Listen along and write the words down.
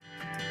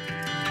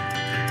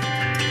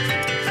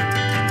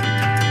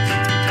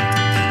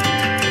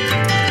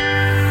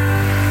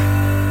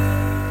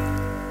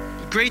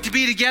Great to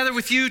be together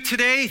with you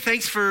today.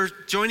 Thanks for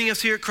joining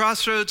us here at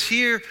Crossroads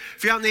here.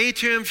 If you're out in the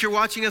atrium, if you're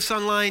watching us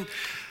online,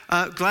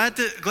 glad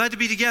to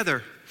be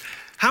together.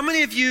 How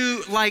many of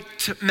you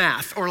liked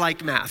math or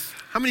like math?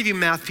 How many of you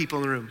math people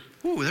in the room?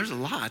 Ooh, there's a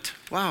lot.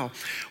 Wow.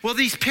 Well,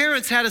 these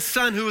parents had a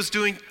son who was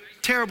doing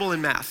terrible in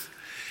math.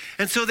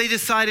 And so they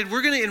decided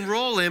we're going to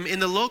enroll him in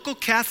the local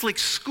Catholic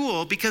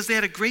school because they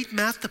had a great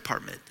math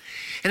department.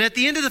 And at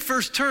the end of the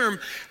first term,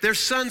 their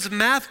son's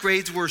math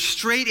grades were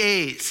straight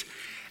A's.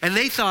 And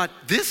they thought,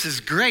 this is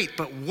great,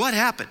 but what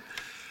happened?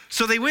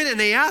 So they went and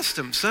they asked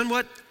him, son,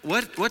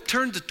 what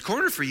turned the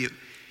corner for you?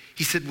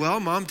 He said, well,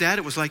 Mom, Dad,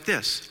 it was like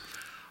this.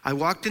 I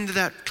walked into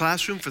that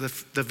classroom for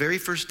the very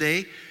first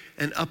day,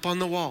 and up on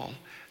the wall,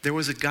 there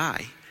was a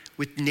guy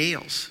with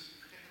nails.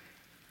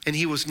 And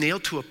he was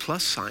nailed to a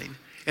plus sign.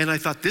 And I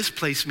thought, this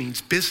place means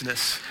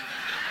business.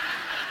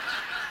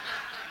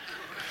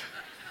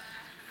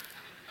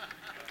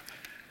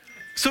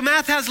 So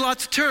math has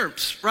lots of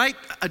terms, right?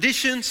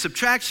 Addition,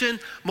 subtraction,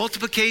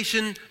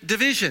 multiplication,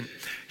 division.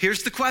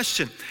 Here's the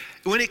question.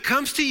 When it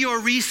comes to your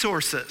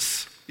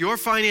resources, your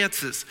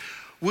finances,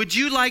 would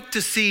you like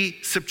to see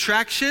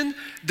subtraction,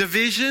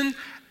 division,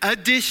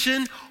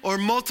 addition, or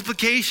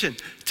multiplication?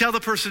 Tell the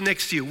person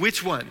next to you,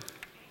 which one?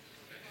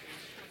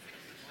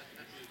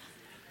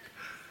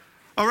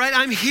 All right,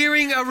 I'm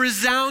hearing a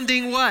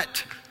resounding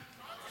what?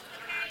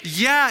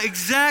 Yeah,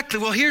 exactly.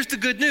 Well, here's the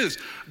good news.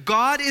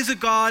 God is a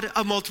God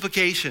of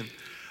multiplication.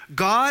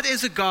 God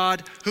is a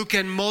God who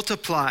can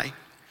multiply.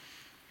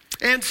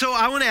 And so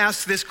I want to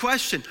ask this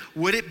question.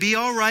 Would it be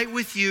all right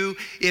with you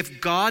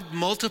if God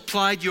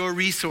multiplied your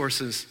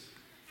resources?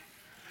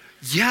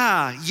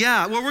 Yeah.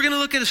 Well, we're going to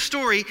look at a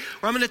story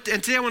and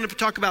today I want to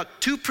talk about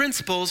two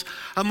principles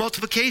of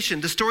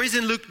multiplication. The story's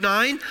in Luke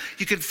 9.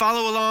 You can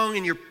follow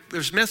along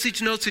there's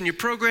message notes in your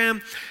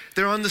program.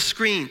 They're on the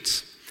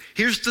screens.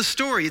 Here's the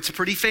story. It's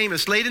pretty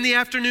famous. Late in the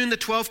afternoon, the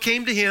 12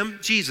 came to him,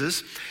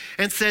 Jesus,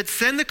 and said,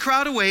 send the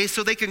crowd away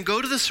so they can go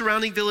to the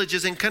surrounding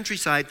villages and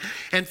countryside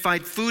and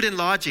find food and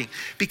lodging,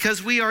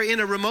 because we are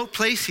in a remote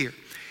place here.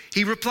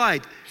 He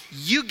replied,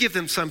 you give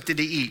them something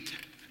to eat.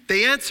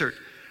 They answered,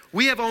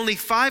 we have only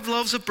 5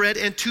 loaves of bread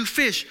and 2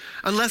 fish,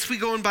 unless we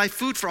go and buy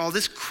food for all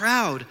this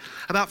crowd.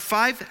 About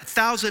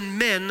 5,000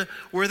 men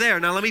were there.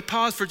 Now let me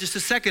pause for just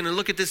a second and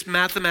look at this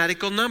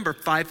mathematical number,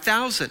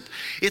 5,000.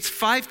 It's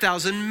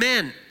 5,000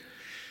 men.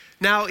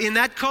 Now, in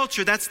that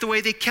culture, that's the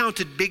way they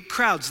counted big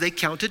crowds. They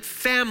counted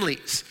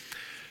families.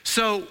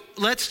 So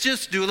let's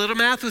just do a little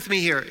math with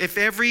me here. If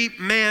every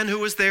man who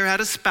was there had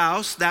a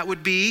spouse, that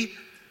would be,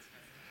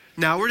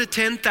 now we're to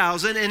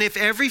 10,000. And if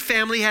every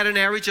family had an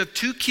average of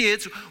 2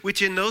 kids,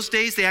 which in those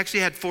days they actually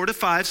had 4 to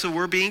 5, so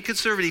we're being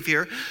conservative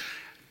here.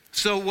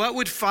 So what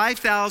would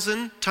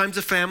 5,000 times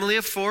a family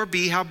of 4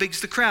 be? How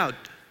big's the crowd?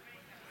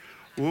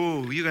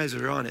 Whoa, you guys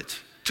are on it.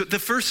 The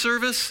first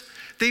service,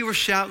 they were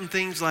shouting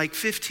things like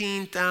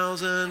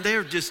 15,000.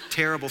 They're just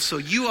terrible. So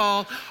you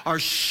all are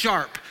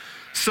sharp.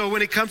 So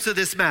when it comes to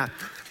this math.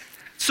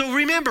 So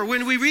remember,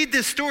 when we read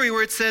this story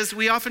where it says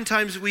we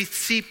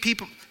see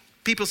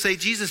people say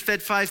Jesus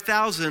fed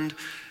 5,000.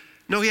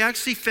 No, he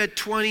actually fed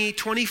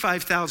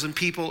 25,000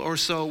 people or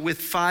so with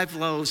 5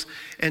 loaves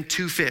and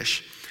 2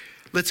 fish.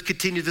 Let's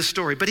continue the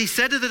story. But he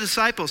said to the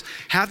disciples,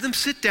 have them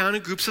sit down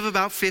in groups of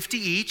about 50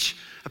 each.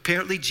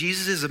 Apparently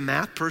Jesus is a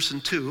math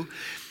person too.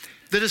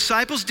 The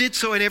disciples did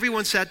so, and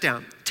everyone sat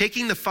down.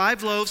 Taking the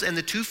 5 loaves and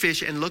the 2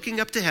 fish and looking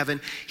up to heaven,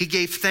 he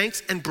gave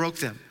thanks and broke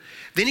them.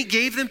 Then he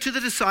gave them to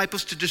the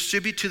disciples to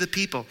distribute to the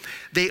people.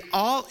 They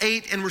all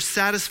ate and were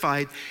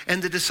satisfied,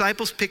 and the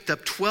disciples picked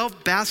up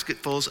 12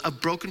 basketfuls of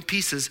broken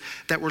pieces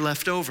that were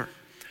left over.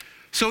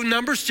 So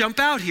numbers jump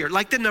out here,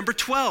 like the number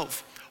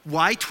 12.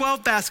 Why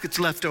 12 baskets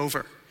left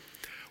over?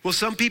 Well,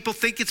 some people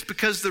think it's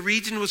because the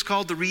region was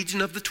called the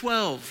region of the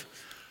 12.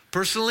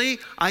 Personally,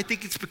 I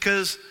think it's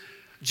because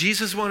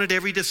Jesus wanted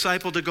every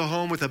disciple to go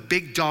home with a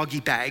big doggy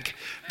bag.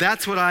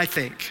 That's what I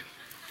think.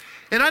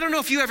 And I don't know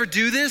if you ever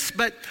do this,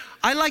 but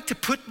I like to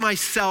put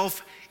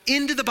myself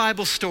into the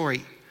Bible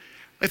story.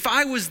 If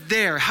I was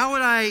there, how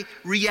would I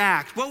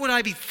react? What would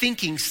I be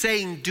thinking,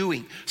 saying,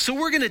 doing? So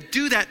we're going to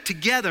do that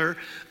together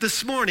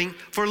this morning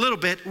for a little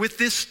bit with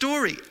this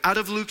story out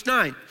of Luke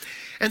 9.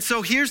 And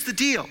so here's the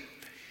deal.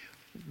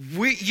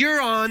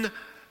 You're on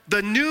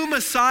the new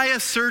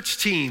Messiah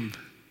search team.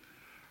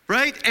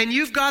 Right? And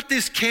you've got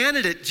this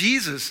candidate,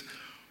 Jesus.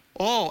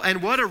 Oh,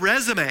 and what a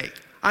resume.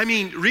 I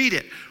mean, read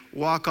it.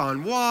 Walk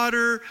on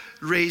water,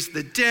 raise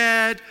the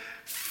dead,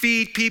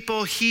 feed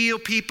people, heal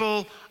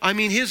people. I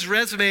mean, his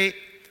resume,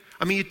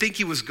 you'd think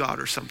he was God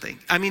or something.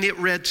 It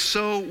read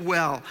so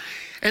well.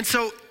 And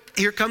so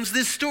here comes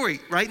this story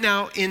right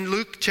now in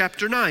Luke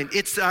chapter 9.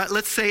 It's,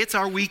 let's say it's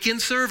our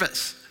weekend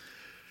service.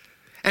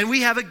 And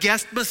we have a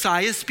guest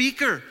Messiah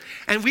speaker.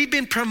 And we've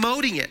been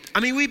promoting it.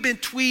 We've been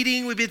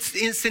tweeting. We've been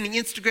sending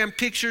Instagram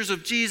pictures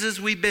of Jesus.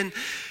 We've been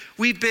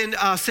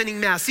sending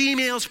mass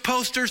emails,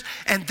 posters.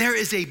 And there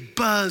is a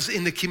buzz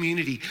in the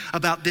community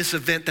about this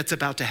event that's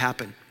about to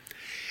happen.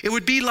 It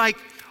would be like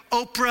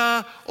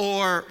Oprah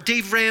or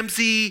Dave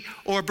Ramsey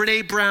or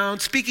Brene Brown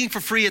speaking for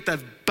free at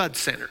the Bud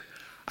Center.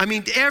 I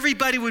mean,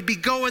 everybody would be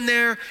going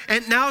there,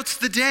 and now it's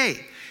the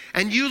day.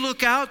 And you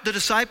look out, the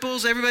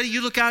disciples, everybody,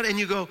 you look out and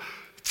you go,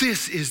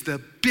 this is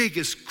the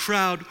biggest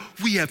crowd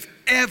we have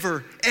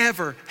ever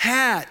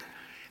had.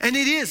 And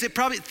it is. It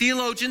probably,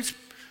 theologians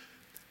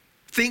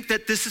think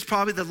that this is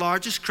probably the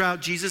largest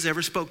crowd Jesus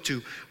ever spoke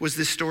to, was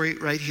this story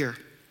right here.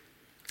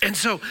 And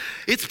so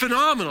it's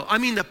phenomenal. I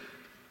mean,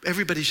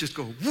 everybody's just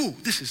going, woo,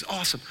 this is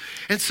awesome.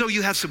 And so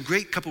you have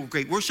couple of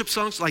great worship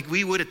songs like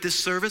we would at this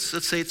service.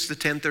 Let's say it's the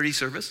 10:30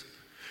 service.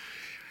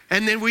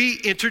 And then we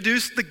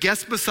introduce the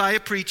guest Messiah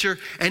preacher,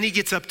 and he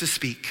gets up to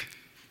speak.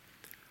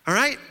 All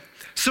right?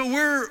 So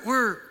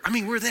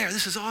we're there.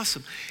 This is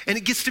awesome. And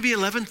it gets to be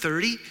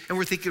 11:30, and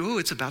we're thinking, oh,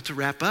 it's about to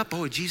wrap up.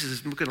 Oh, Jesus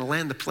is going to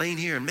land the plane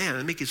here, and man,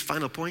 and make his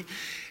final point.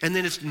 And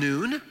then it's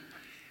noon,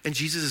 and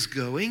Jesus is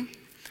going,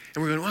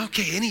 and we're going,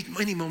 okay,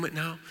 any moment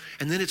now.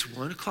 And then it's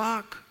 1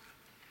 o'clock,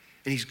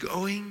 and he's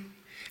going,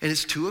 and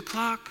it's 2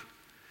 o'clock,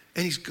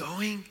 and he's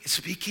going, and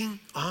speaking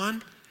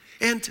on.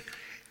 And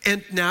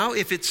now,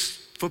 if it's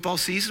football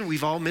season,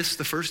 we've all missed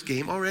the first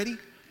game already.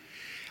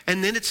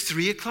 And then it's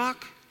 3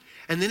 o'clock,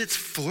 and then it's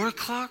 4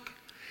 o'clock,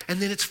 and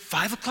then it's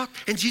 5 o'clock,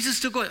 and Jesus is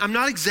still going. I'm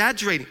not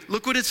exaggerating.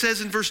 Look what it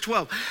says in verse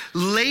 12.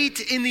 Late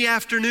in the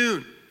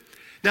afternoon.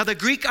 Now, the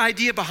Greek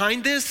idea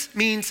behind this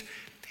means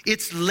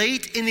it's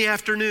late in the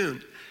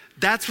afternoon.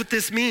 That's what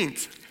this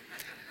means.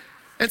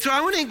 And so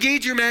I want to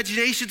engage your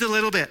imaginations a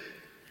little bit.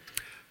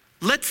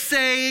 Let's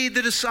say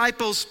the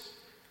disciples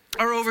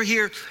are over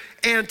here,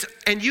 and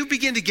you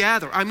begin to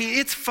gather. I mean,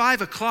 it's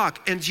 5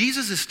 o'clock, and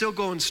Jesus is still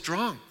going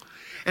strong.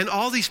 And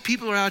all these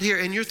people are out here,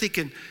 and you're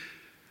thinking,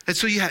 and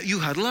so you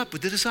huddle up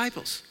with the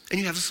disciples, and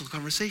you have this little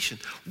conversation.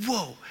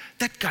 Whoa,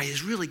 that guy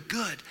is really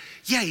good.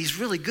 Yeah, he's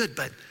really good,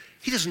 but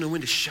he doesn't know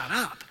when to shut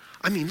up.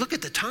 I mean, look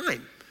at the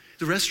time.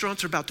 The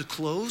restaurants are about to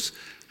close.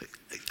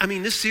 I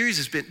mean, this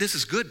series this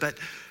is good, but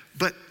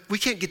we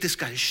can't get this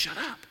guy to shut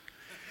up.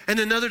 And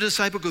another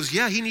disciple goes,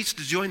 yeah, he needs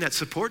to join that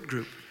support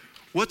group.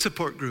 What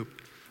support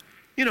group?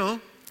 You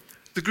know,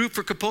 the group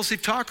for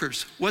compulsive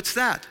talkers. What's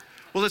that?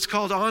 Well, it's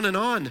called On and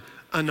On,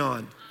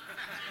 Anon.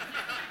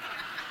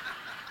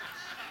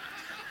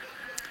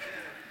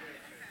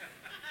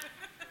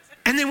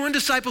 And then one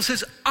disciple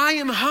says, I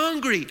am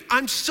hungry.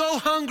 I'm so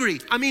hungry.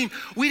 I mean,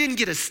 we didn't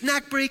get a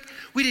snack break.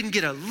 We didn't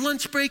get a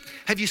lunch break.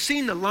 Have you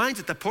seen the lines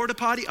at the porta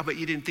potty? I bet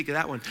you didn't think of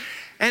that one.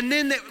 And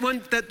then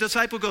that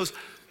disciple goes,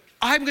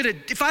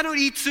 if I don't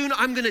eat soon,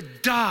 I'm gonna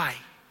die.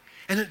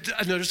 And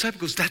another disciple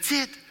goes, that's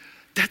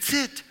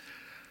it.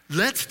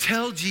 Let's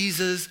tell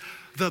Jesus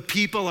the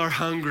people are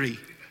hungry.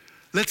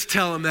 Let's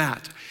tell him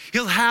that.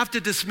 He'll have to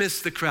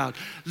dismiss the crowd.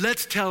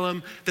 Let's tell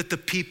him that the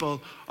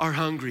people are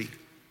hungry.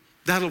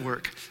 That'll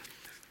work.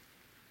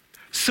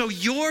 So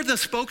you're the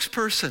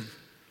spokesperson,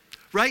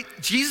 right?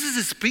 Jesus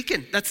is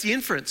speaking. That's the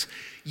inference.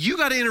 You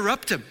got to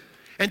interrupt him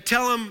and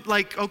tell him,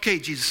 like, okay,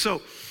 Jesus.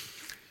 So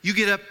you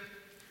get up.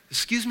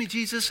 Excuse me,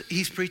 Jesus.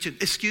 He's preaching.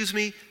 Excuse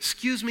me.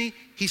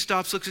 He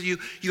stops, looks at you.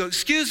 You go,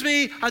 excuse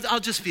me.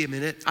 I'll just be a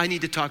minute. I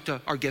need to talk to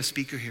our guest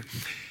speaker here.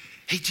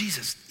 Hey,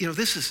 Jesus,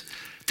 this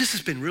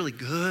has been really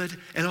good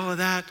and all of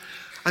that.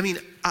 I mean,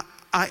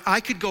 I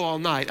could go all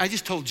night. I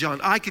just told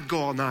John I could go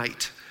all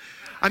night.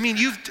 I mean,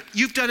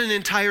 you've done an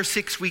entire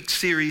 6-week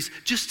series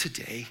just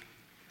today.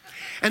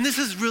 And this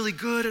is really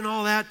good and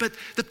all that, but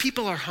the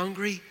people are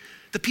hungry.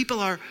 The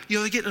people are,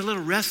 they're getting a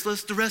little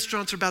restless. The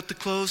restaurants are about to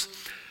close.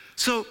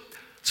 So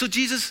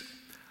Jesus,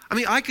 I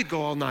mean, I could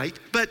go all night,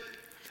 but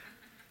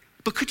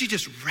could you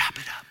just wrap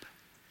it up?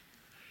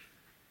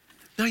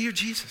 Now you're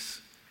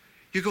Jesus.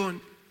 You're going,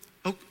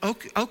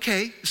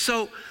 okay.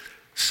 So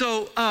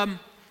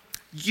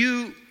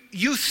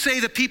you say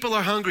the people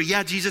are hungry.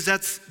 Yeah, Jesus,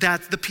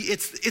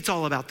 it's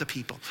all about the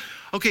people.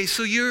 Okay,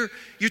 so you're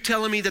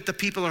telling me that the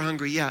people are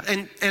hungry. Yeah,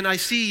 and I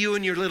see you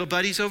and your little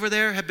buddies over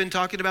there have been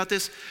talking about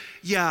this.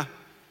 Yeah.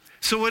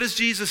 So what does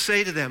Jesus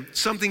say to them?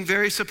 Something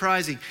very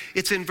surprising.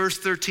 It's in verse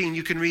 13.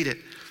 You can read it.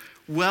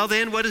 Well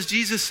then, what does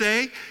Jesus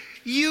say?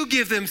 You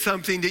give them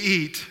something to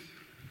eat.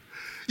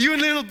 You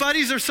and little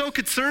buddies are so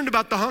concerned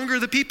about the hunger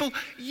of the people,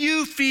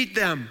 you feed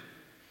them.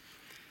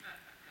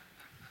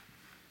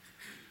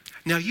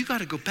 Now you got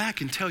to go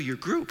back and tell your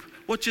group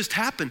what just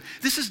happened.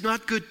 This is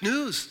not good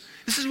news.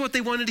 This is what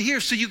they wanted to hear.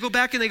 So you go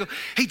back and they go,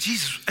 hey,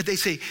 Jesus, they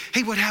say,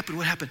 hey, what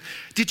happened?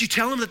 Did you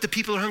tell them that the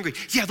people are hungry?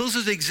 Yeah, those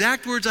are the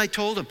exact words I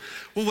told them.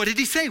 Well, what did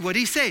he say?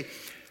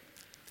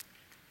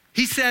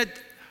 He said,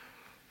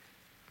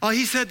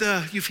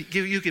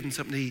 you give them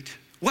something to eat.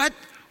 What?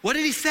 What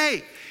did he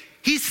say?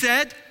 He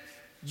said,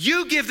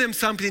 you give them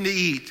something to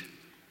eat.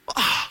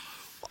 Oh,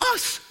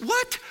 us?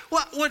 What?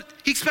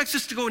 He expects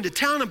us to go into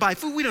town and buy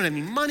food. We don't have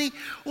any money.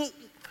 Well,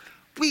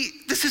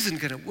 this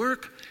isn't going to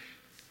work.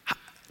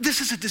 This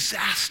is a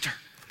disaster.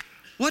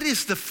 What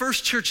is the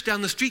First Church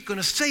down the street going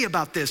to say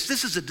about this?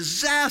 This is a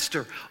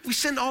disaster. We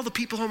send all the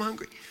people home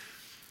hungry.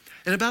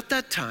 And about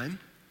that time,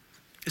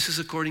 this is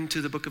according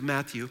to the book of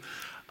Matthew,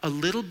 a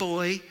little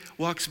boy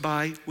walks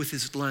by with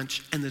his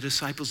lunch and the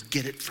disciples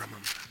get it from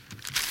him.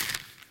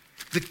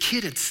 the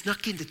kid had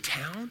snuck into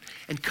town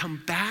and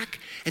come back,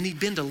 and he'd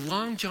been to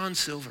Long John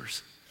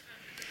Silver's.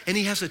 And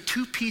he has a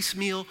 2-piece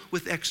meal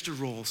with extra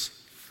rolls.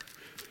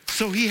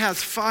 So he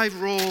has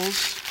 5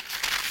 rolls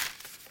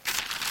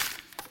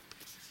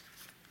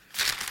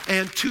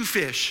and 2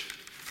 fish.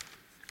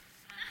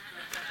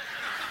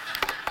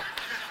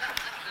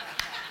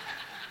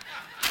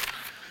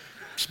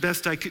 It's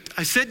best I could.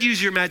 I said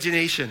use your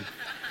imagination.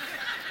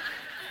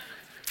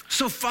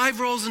 So 5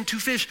 rolls and 2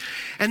 fish.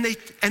 And they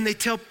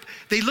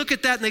look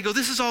at that and they go,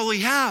 this is all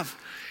we have.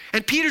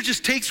 And Peter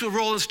just takes a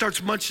roll and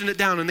starts munching it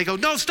down. And they go,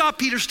 no, stop,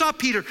 Peter, stop,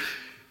 Peter.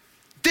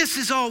 This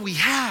is all we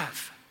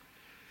have.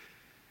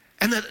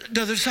 And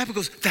the other disciple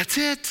goes, that's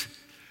it.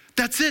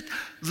 That's it.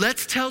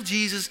 Let's tell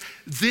Jesus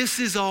this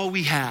is all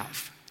we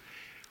have.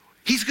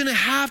 He's going to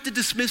have to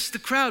dismiss the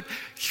crowd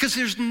because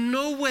there's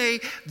no way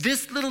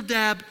this little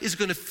dab is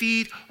going to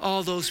feed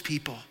all those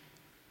people.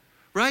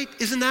 Right?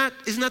 Isn't that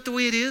the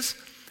way it is?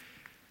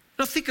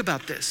 Now think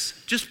about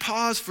this. Just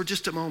pause for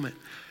just a moment.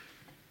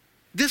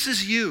 This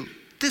is you.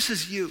 This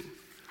is you.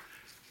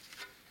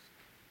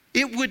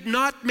 It would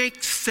not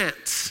make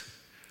sense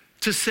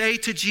to say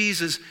to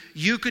Jesus,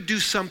 you could do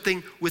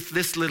something with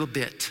this little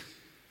bit.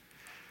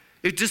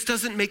 It just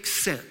doesn't make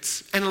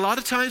sense. And a lot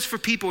of times for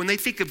people, when they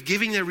think of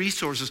giving their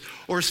resources,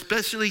 or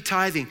especially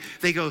tithing,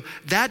 they go,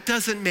 that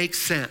doesn't make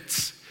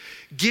sense.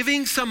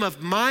 Giving some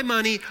of my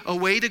money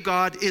away to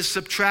God is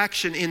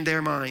subtraction in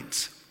their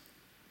minds.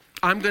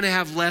 I'm going to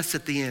have less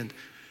at the end.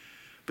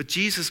 But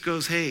Jesus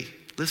goes, hey,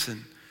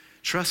 listen,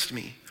 trust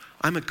me.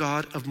 I'm a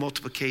God of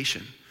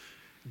multiplication.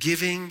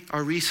 Giving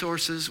our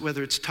resources,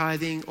 whether it's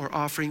tithing or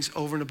offerings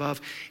over and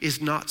above,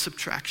 is not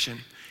subtraction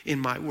in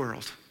my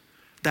world.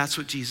 That's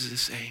what Jesus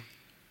is saying.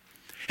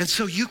 And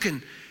so you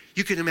can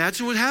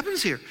imagine what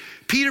happens here.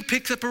 Peter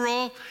picks up a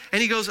roll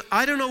and he goes,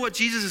 I don't know what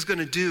Jesus is going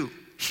to do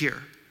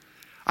here.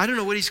 I don't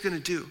know what he's going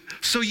to do.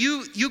 So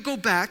you go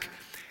back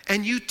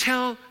and you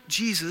tell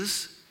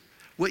Jesus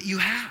what you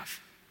have.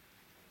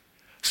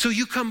 So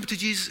you come to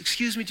Jesus,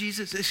 excuse me,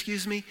 Jesus,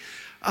 excuse me.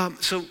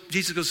 So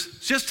Jesus goes,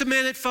 just a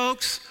minute,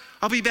 folks.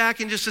 I'll be back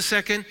in just a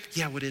second.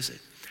 Yeah, what is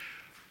it?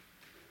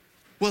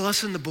 Well,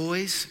 us and the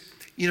boys,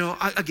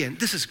 again,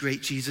 this is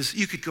great, Jesus.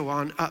 You could go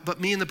on.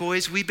 But me and the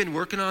boys, we've been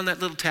working on that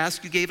little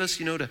task you gave us,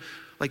 to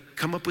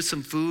come up with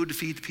some food to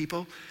feed the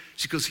people.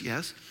 She goes,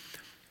 yes.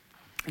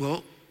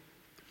 Well,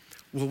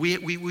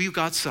 we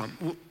got some.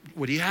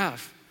 What do you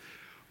have?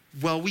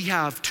 Well, we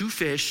have 2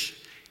 fish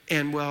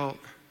and well,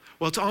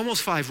 it's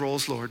almost 5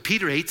 rolls, Lord.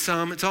 Peter ate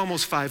some. It's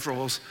almost 5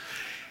 rolls.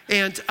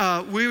 And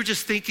we were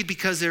just thinking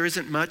because there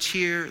isn't much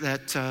here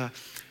that,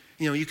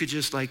 you could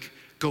just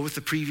go with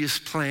the previous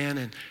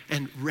plan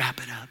and wrap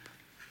it up.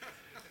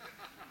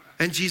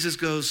 And Jesus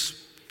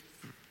goes,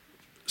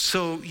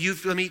 so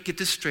let me get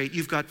this straight.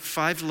 You've got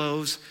 5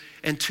 loaves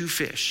and 2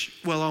 fish.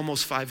 Well,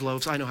 almost 5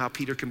 loaves. I know how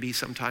Peter can be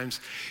sometimes.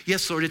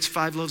 Yes, Lord, it's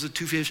 5 loaves and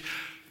 2 fish.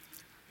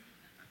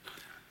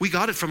 We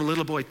got it from a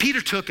little boy.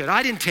 Peter took it.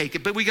 I didn't take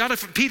it, but we got it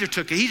from Peter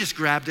took it. He just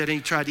grabbed it and he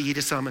tried to eat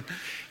it some. And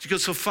she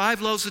goes, so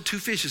 5 loaves and 2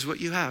 fish is what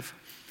you have.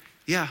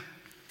 Yeah.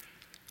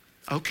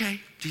 Okay,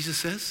 Jesus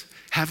says,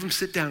 have them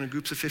sit down in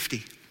groups of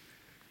 50.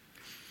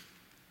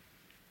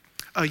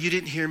 Oh, you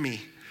didn't hear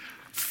me.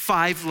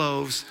 5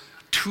 loaves,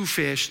 2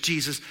 fish,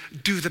 Jesus,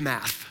 do the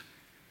math.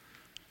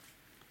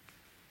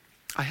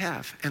 I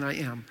have, and I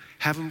am.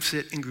 Have them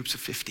sit in groups of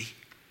 50.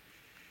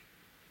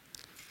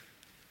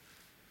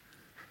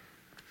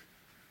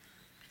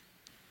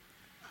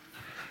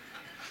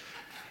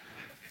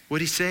 What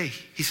did he say?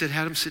 He said,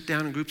 have them sit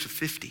down in groups of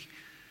 50.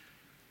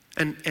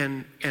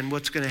 And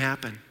what's going to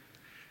happen?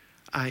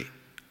 I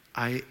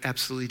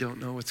absolutely don't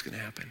know what's going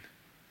to happen.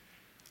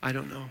 I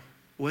don't know.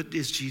 What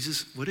is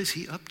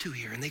he up to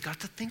here? And they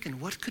got to thinking,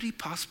 what could he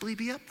possibly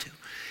be up to?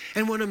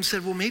 And one of them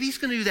said, well, maybe he's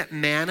going to do that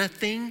manna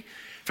thing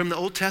from the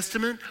Old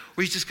Testament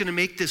where he's just going to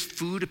make this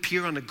food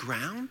appear on the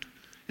ground.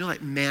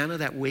 Like manna,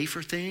 that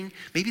wafer thing.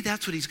 Maybe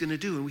that's what he's going to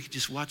do, and we could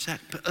just watch that.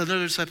 But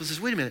another disciple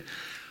says, wait a minute.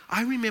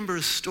 I remember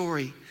a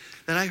story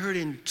that I heard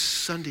in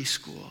Sunday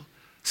school,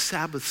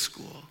 Sabbath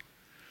school.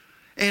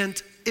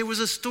 And it was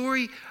a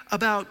story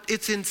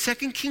it's in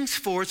 2 Kings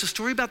 4, it's a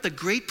story about the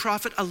great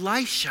prophet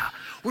Elisha,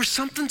 where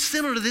something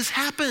similar to this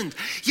happened.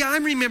 Yeah,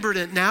 I'm remembering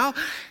it now.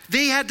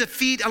 Elisha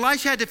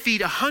had to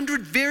feed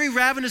 100 very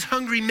ravenous,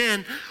 hungry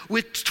men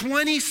with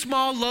 20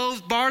 small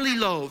loaves, barley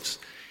loaves.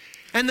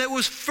 And that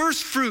was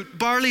first fruit,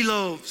 barley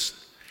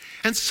loaves.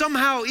 And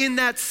somehow in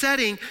that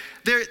setting,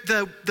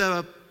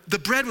 the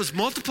bread was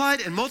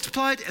multiplied and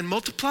multiplied and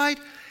multiplied,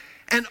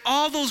 and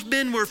all those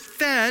men were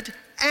fed,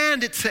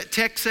 and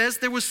text says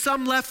there was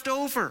some left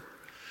over.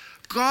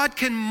 God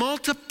can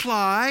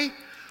multiply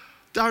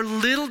our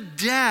little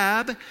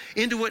dab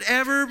into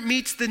whatever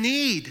meets the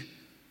need.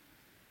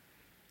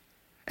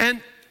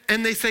 And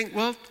they think,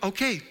 well,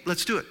 okay,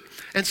 let's do it.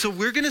 And so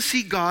we're going to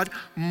see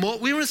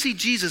we want to see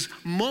Jesus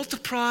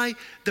multiply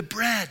the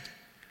bread.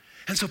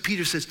 And so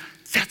Peter says,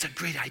 that's a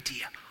great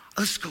idea.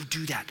 Let's go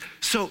do that.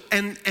 So,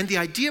 and the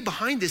idea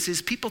behind this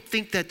is people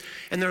think that,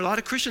 and there are a lot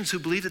of Christians who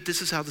believe that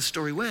this is how the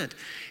story went,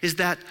 is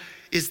that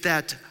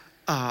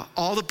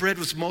all the bread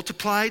was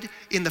multiplied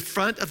in the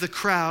front of the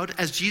crowd.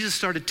 As Jesus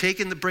started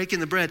breaking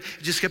the bread,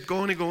 it just kept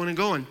going and going and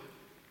going.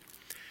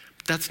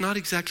 But that's not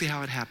exactly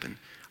how it happened.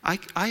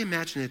 I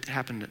imagine it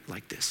happened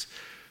like this.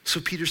 So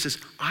Peter says,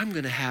 I'm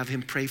going to have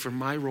him pray for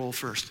my role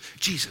first.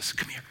 Jesus,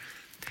 come here.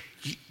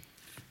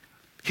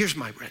 Here's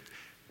my bread.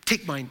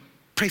 Take mine.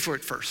 Pray for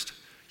it first.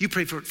 You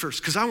pray for it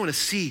first, because I want to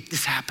see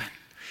this happen.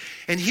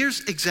 And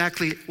here's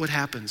exactly what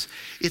happens.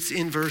 It's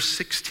in verse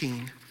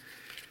 16.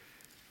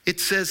 It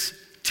says,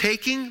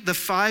 taking the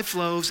 5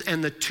 loaves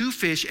and the 2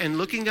 fish and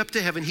looking up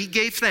to heaven, he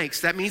gave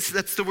thanks. That means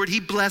that's the word, he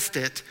blessed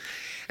it.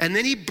 And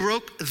then he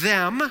broke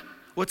them.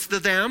 What's the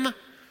them?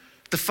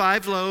 The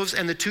 5 loaves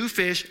and the 2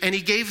 fish. And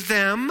he gave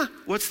them,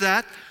 what's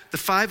that? The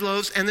 5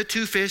 loaves and the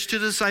 2 fish to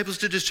the disciples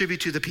to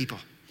distribute to the people.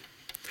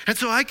 And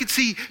so I could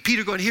see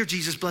Peter going, here,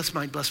 Jesus, bless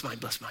mine, bless mine,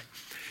 bless mine.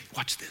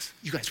 Watch this.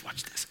 You guys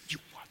watch this. You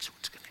watch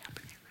what's going to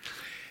happen here.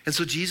 And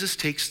so Jesus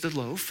takes the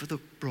loaf, or the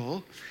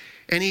roll,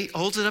 and he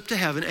holds it up to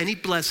heaven, and he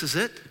blesses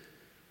it,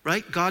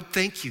 right? God,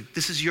 thank you.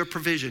 This is your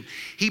provision.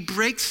 He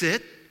breaks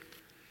it,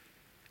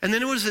 and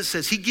then what does it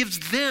say? He gives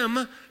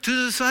them to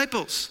the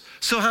disciples.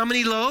 So how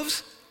many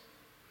loaves?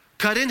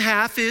 Cut in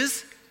half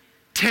is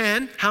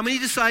 10. How many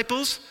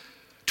disciples?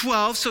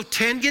 12. So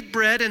 10 get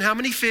bread, and how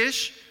many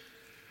fish?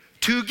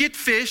 2 get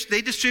fish.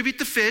 They distribute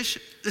the fish.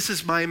 This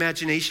is my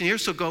imagination here,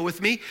 so go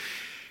with me.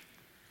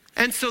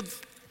 And so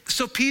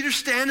Peter's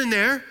standing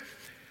there,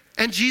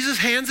 and Jesus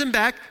hands him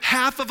back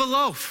half of a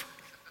loaf.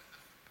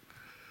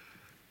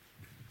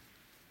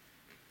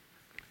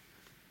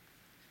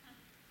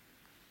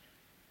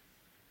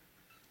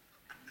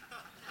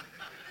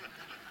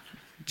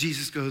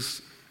 Jesus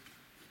goes,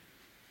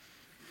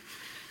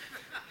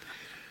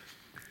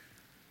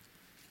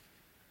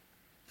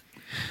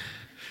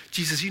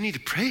 Jesus, you need to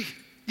pray.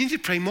 You need to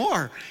pray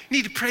more. You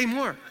need to pray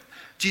more.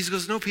 Jesus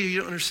goes, no, Peter, you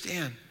don't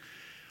understand.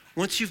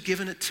 Once you've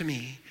given it to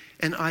me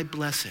and I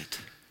bless it,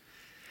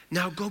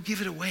 now go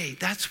give it away.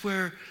 That's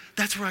where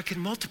I can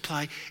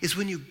multiply, is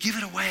when you give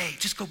it away.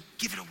 Just go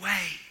give it away.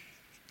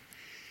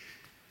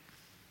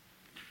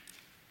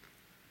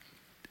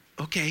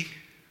 Okay.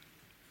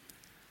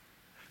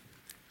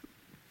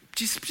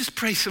 Just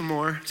pray some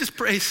more. Just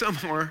pray some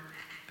more.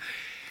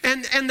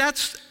 And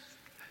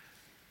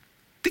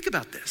think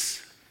about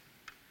this.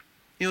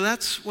 You know,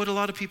 that's what a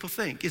lot of people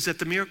think, is that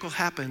the miracle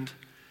happened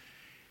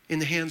in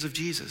the hands of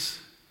Jesus.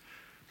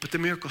 But the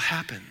miracle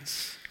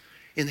happens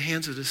in the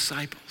hands of the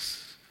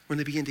disciples when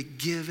they begin to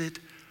give it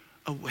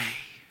away.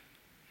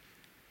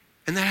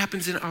 And that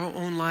happens in our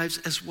own lives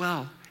as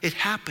well. It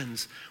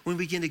happens when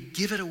we begin to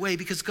give it away,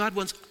 because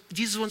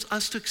Jesus wants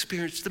us to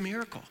experience the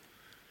miracle.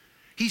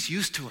 He's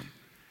used to them.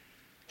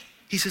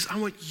 He says, I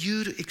want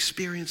you to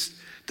experience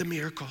the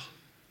miracle.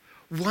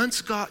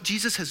 Once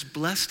Jesus has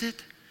blessed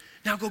it,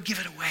 now go give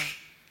it away.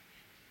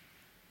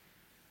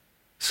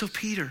 So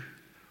Peter,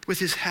 with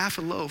his half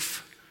a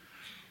loaf,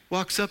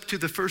 walks up to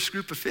the first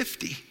group of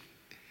 50.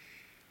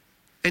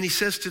 And he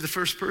says to the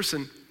first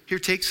person, here,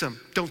 take some.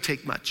 Don't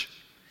take much.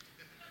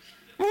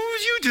 What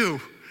would you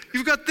do?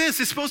 You've got this.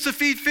 It's supposed to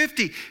feed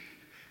 50.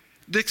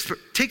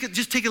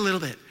 Just take a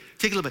little bit.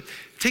 Take a little bit.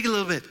 Take a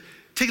little bit.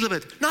 Take a little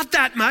bit. Not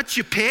that much,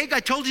 you pig.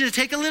 I told you to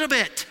take a little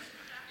bit.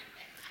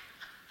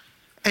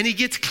 And he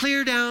gets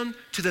clear down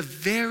to the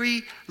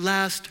very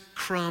last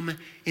crumb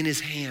in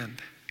his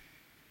hand.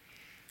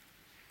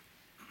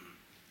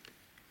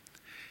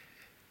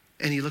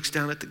 And he looks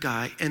down at the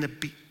guy, and a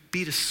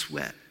bead of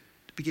sweat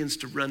begins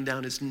to run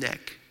down his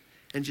neck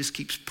and just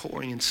keeps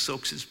pouring and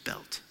soaks his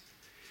belt.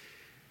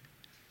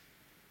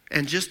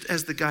 And just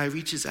as the guy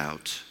reaches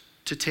out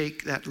to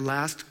take that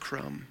last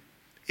crumb,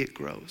 it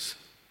grows.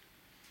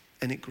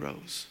 And it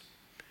grows.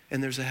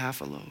 And there's a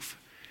half a loaf.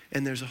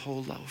 And there's a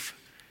whole loaf.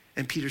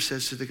 And Peter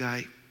says to the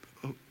guy,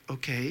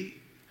 okay.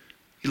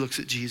 He looks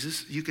at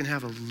Jesus. You can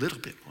have a little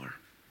bit more.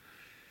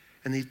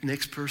 And the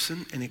next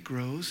person, and it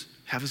grows.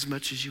 Have as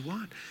much as you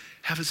want.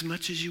 Have as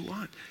much as you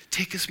want.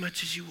 Take as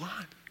much as you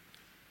want.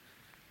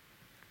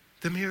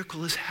 The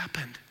miracle has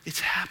happened. It's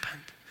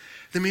happened.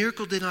 The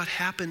miracle did not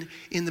happen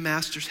in the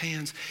master's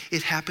hands.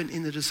 It happened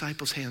in the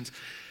disciples' hands.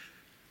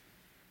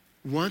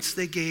 Once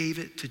they gave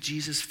it to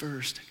Jesus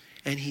first,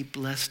 and he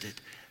blessed it,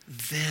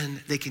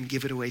 then they can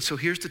give it away. So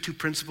here's the 2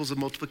 principles of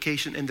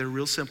multiplication, and they're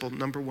real simple.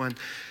 Number 1,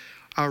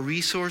 our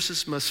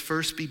resources must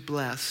first be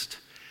blessed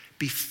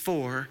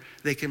before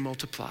they can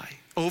multiply.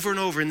 Over and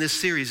over in this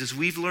series, as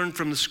we've learned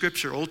from the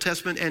scripture, Old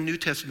Testament and New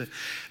Testament,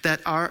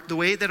 that the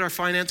way that our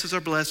finances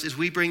are blessed is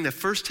we bring the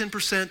first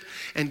 10%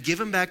 and give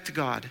them back to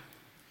God.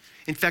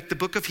 In fact, the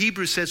book of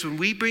Hebrews says when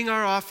we bring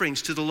our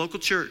offerings to the local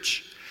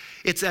church,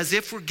 it's as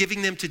if we're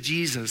giving them to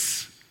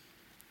Jesus.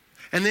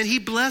 And then he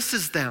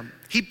blesses them.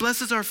 He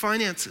blesses our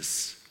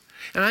finances.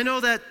 And I know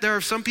that there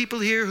are some people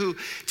here who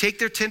take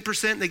their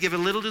 10% and they give a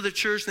little to the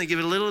church and they give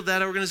a little to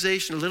that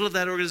organization, a little to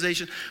that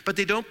organization, but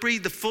they don't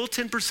bring the full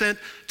 10%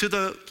 to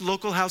the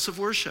local house of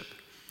worship.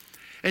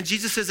 And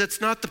Jesus says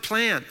that's not the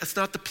plan. That's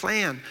not the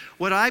plan.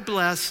 What I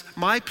bless,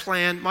 my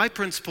plan, my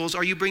principles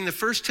are you bring the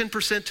first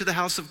 10% to the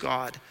house of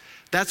God.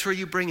 That's where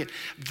you bring it.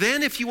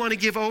 Then if you want to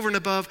give over and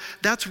above,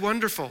 that's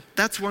wonderful.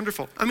 That's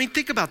wonderful. I mean,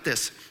 think about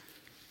this.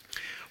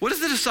 What if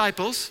the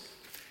disciples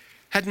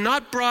had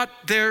not brought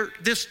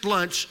this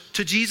lunch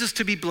to Jesus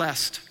to be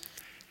blessed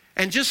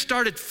and just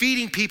started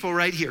feeding people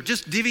right here,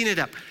 just divvying it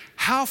up?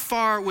 How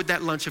far would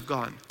that lunch have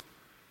gone?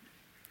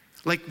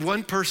 Like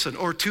one person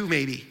or two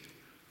maybe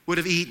would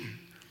have eaten.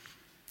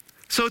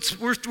 So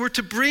we're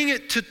to bring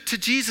it to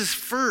Jesus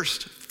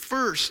first.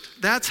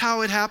 That's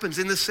how it happens.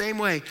 In the same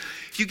way,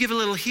 if you give a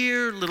little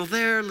here, a little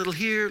there, a little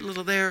here, a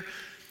little there,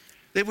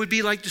 it would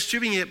be like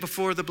distributing it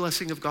before the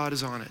blessing of God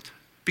is on it.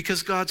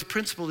 Because God's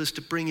principle is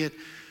to bring it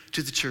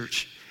to the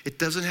church. It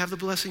doesn't have the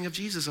blessing of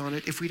Jesus on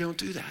it if we don't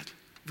do that.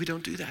 We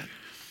don't do that.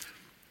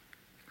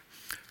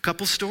 A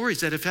couple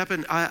stories that have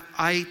happened.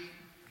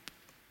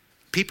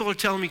 People are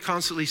telling me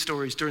constantly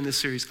stories during this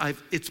series.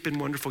 It's been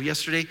wonderful.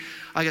 Yesterday,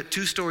 I got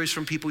 2 stories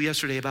from people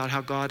yesterday about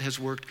how God has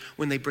worked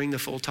when they bring the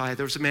full tithe.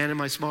 There was a man in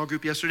my small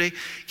group yesterday,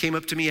 came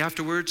up to me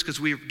afterwards because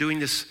we were doing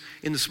this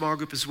in the small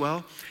group as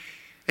well.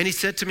 And he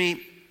said to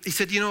me,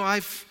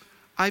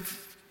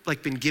 I've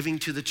like been giving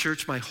to the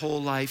church my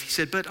whole life. He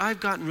said, but I've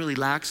gotten really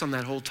lax on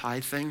that whole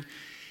tithe thing.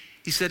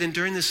 He said, and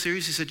during this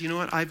series, he said, you know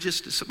what?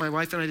 My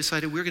wife and I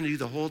decided we're going to do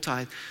the whole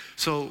tithe.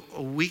 So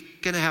a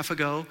week and a half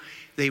ago,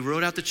 they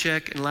wrote out the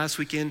check, and last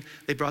weekend,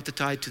 they brought the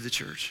tithe to the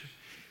church.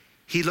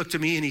 He looked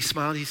at me and he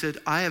smiled. He said,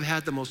 I have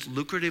had the most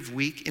lucrative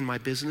week in my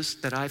business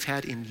that I've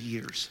had in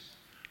years.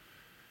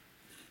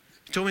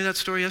 He told me that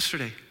story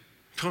yesterday.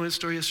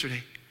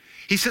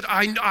 He said,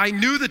 I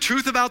knew the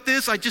truth about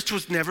this. I just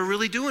was never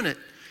really doing it.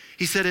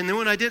 He said, and then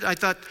when I did, I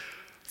thought,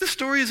 this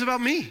story is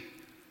about me.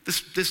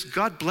 This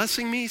God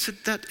blessing me. He said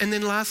that. And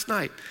then last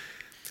night,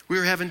 we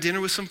were having dinner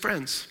with some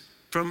friends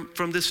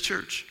from this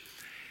church.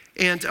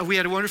 And we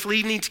had a wonderful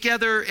evening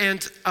together,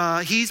 and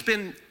I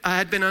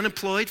had been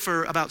unemployed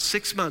for about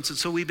 6 months, and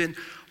so we've been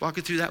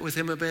walking through that with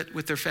him a bit,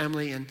 with their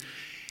family.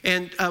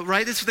 And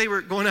right as they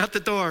were going out the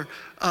door,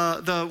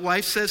 the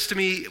wife says to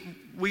me,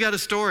 we got a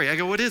story. I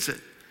go, what is it?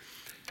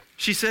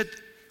 She said,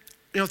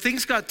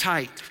 things got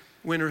tight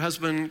when her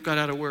husband got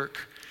out of work.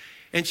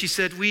 And she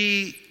said,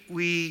 we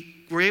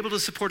were able to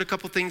support a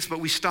couple things, but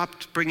we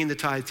stopped bringing the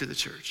tithe to the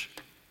church.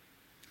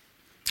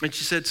 And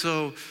she said,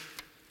 so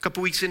a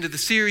couple weeks into the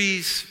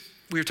series,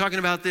 we were talking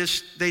about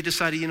this. They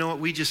decided, you know what,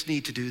 we just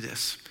need to do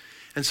this.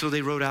 And so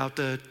they wrote out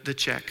the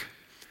check.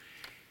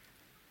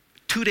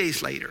 2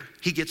 days later,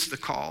 he gets the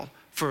call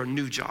for a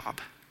new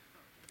job.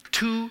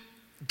 2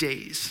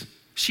 days.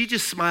 She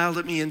just smiled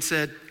at me and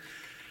said,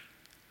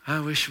 I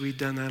wish we'd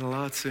done that a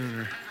lot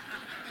sooner.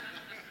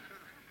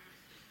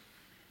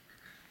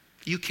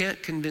 You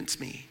can't convince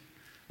me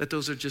that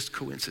those are just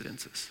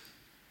coincidences.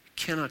 You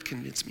cannot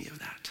convince me of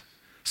that.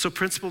 So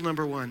principle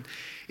number 1,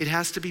 it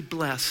has to be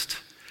blessed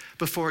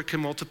before it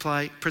can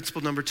multiply.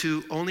 Principle number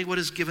 2, only what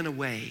is given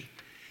away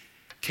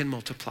can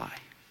multiply.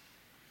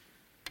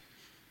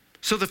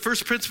 So the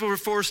first principle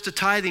refers to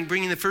tithing,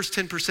 bringing the first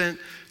 10%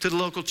 to the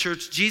local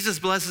church. Jesus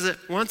blesses it.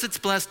 Once it's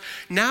blessed,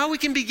 now we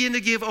can begin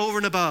to give over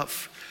and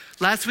above.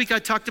 Last week I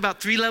talked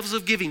about 3 levels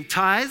of giving.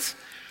 Tithes,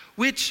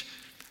 which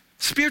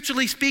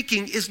spiritually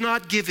speaking is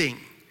not giving.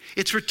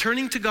 It's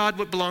returning to God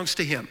what belongs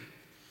to him.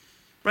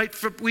 Right?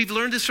 We've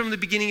learned this from the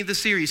beginning of the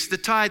series. The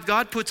tithe,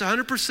 God puts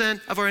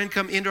 100% of our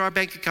income into our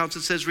bank accounts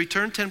and says,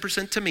 return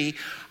 10% to me.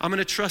 I'm going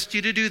to trust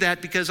you to do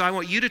that because I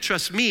want you to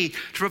trust me to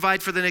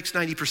provide for the next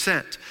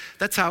 90%.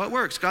 That's how it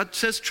works. God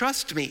says,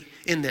 trust me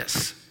in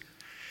this.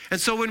 And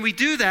so when we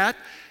do that,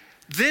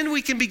 then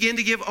we can begin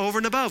to give over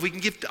and above. We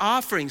can give to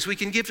offerings. We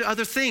can give to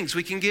other things.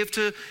 We can give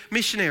to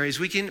missionaries,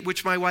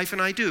 which my wife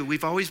and I do.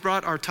 We've always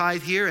brought our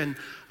tithe here and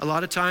a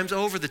lot of times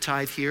over the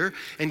tithe here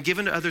and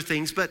given to other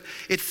things. But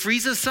it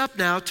frees us up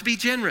now to be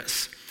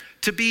generous,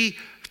 to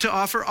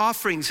offer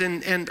offerings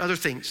and other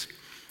things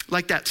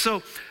like that.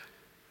 So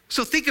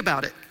think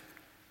about it.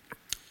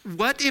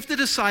 What if the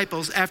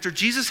disciples, after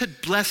Jesus had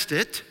blessed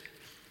it,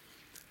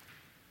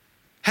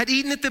 had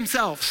eaten it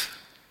themselves?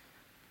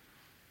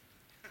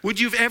 Would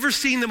you have ever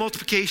seen the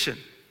multiplication?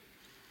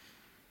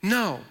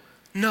 No.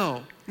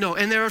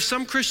 And there are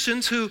some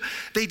Christians who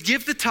they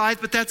give the tithe,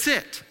 but that's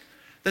it.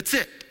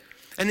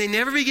 And they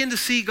never begin to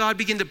see God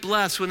begin to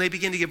bless when they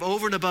begin to give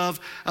over and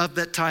above of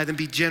that tithe and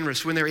be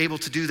generous when they're able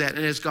to do that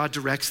and as God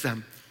directs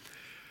them.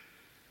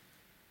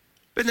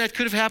 But that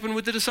could have happened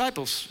with the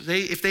disciples.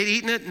 If they'd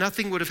eaten it,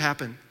 nothing would have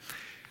happened.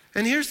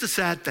 And here's the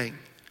sad thing,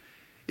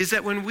 is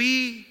that when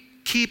we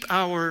keep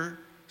our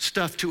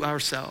stuff to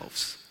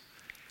ourselves,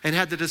 and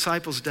had the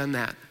disciples done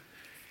that,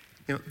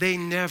 they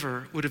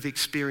never would have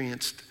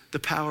experienced the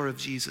power of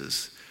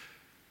Jesus,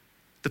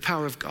 the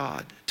power of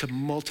God to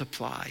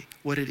multiply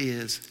what it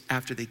is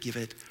after they give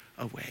it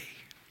away.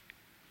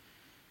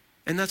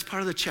 And that's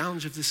part of the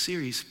challenge of this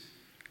series.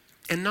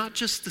 And not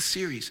just the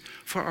series,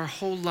 for our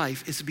whole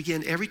life is to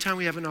begin every time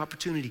we have an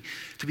opportunity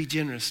to be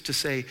generous, to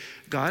say,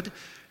 God,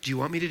 do you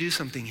want me to do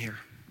something here?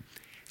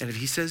 And if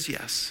he says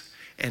yes,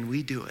 and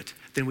we do it,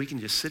 then we can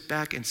just sit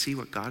back and see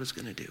what God is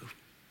going to do.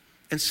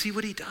 And see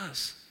what he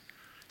does.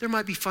 There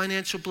might be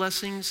financial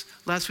blessings.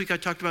 Last week I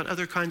talked about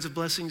other kinds of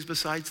blessings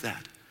besides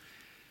that.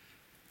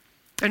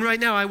 And right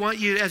now, I want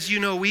you, as you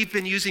know, we've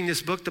been using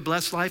this book, The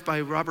Blessed Life by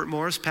Robert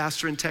Morris,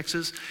 pastor in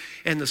Texas,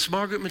 and the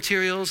small group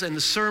materials and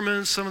the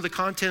sermons, some of the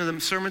content of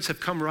the sermons have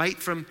come right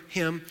from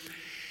him.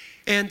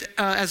 And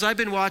as I've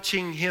been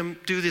watching him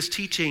do this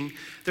teaching,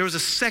 there was a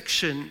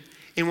section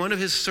in one of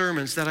his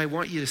sermons that I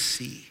want you to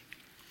see,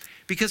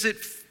 because it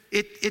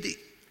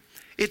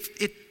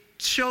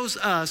shows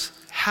us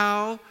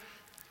how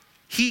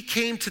he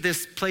came to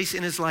this place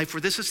in his life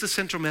where this is the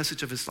central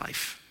message of his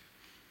life.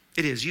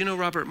 It is. You know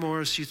Robert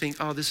Morris, you think,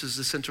 oh, this is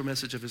the central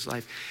message of his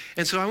life.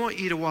 And so I want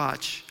you to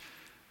watch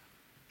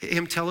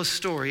him tell a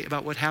story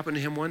about what happened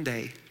to him one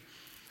day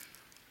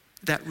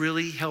that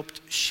really helped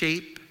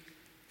shape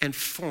and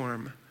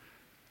form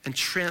and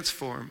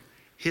transform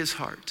his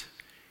heart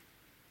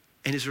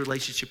and his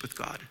relationship with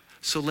God.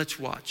 So let's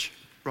watch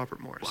Robert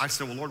Morris. Well, I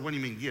said, well, Lord, what do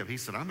you mean give? He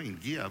said, I mean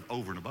give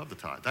over and above the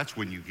tithe. That's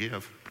when you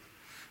give.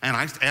 And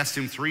I asked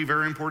him 3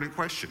 very important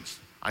questions.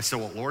 I said,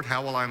 well, Lord,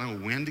 how will I know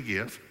when to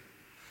give?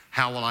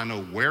 How will I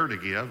know where to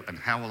give? And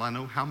how will I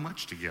know how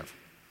much to give?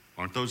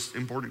 Aren't those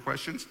important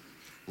questions?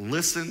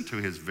 Listen to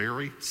his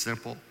very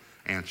simple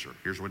answer.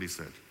 Here's what he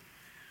said.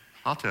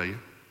 I'll tell you.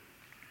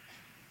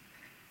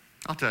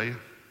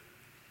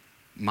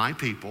 My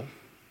people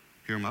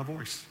hear my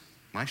voice.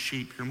 My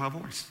sheep hear my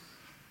voice.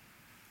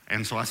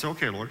 And so I said,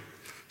 okay, Lord.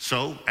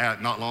 So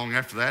not long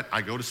after that,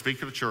 I go to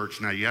speak at a church.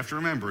 Now you have to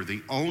remember,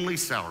 the only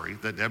salary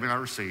that Debbie and I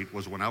received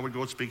was when I would go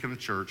and speak in a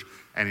church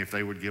and if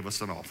they would give us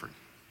an offering.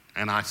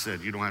 And I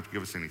said, you don't have to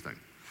give us anything.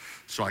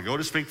 So I go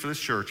to speak for this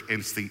church, and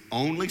it's the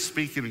only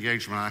speaking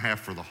engagement I have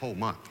for the whole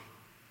month.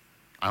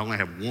 I only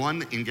have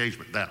one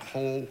engagement that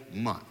whole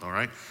month, all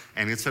right?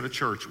 And it's at a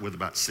church with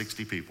about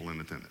 60 people in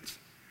attendance.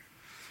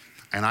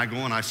 And I go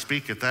and I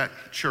speak at that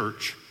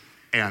church,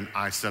 and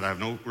I said, I have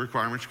no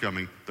requirements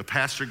coming. The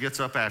pastor gets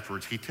up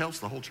afterwards. He tells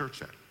the whole church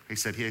that. He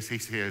said, he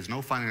has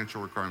no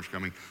financial requirements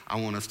coming. I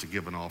want us to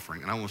give an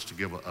offering, and I want us to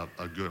give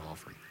a good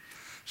offering.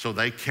 So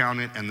they count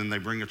it, and then they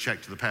bring a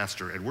check to the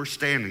pastor. And we're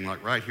standing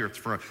like right here at the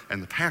front,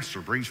 and the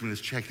pastor brings me this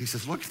check. And he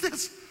says, look at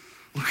this.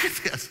 Look at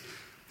this.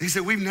 He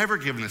said, we've never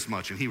given this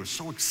much. And he was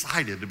so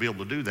excited to be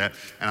able to do that.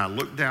 And I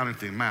looked down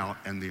at the amount,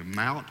 and the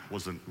amount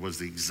was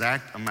the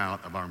exact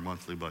amount of our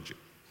monthly budget.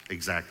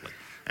 Exactly.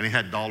 And it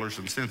had dollars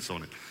and cents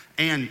on it.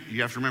 And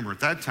you have to remember,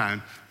 at that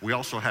time, we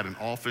also had an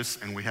office,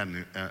 and we had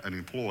an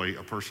employee,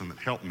 a person that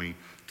helped me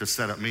to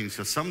set up meetings,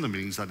 because some of the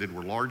meetings I did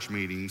were large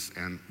meetings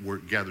and were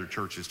gathered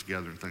churches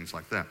together and things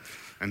like that.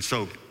 And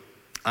so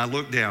I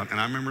looked down, and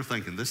I remember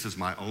thinking, this is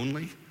my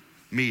only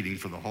meeting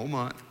for the whole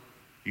month.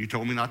 You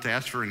told me not to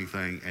ask for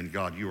anything, and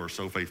God, you are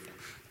so faithful.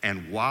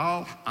 And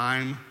while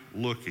I'm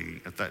looking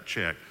at that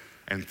check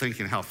and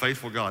thinking how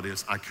faithful God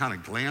is, I kind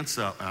of glance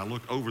up and I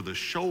look over the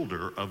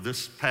shoulder of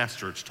this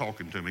pastor that's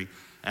talking to me,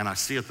 and I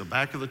see at the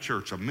back of the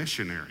church a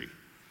missionary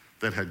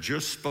that had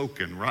just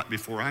spoken right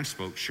before I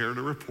spoke, shared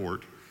a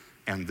report,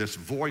 and this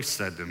voice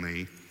said to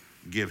me,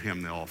 give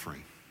him the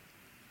offering.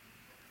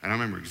 And I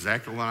remember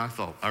exactly what I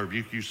thought. I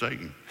rebuke you,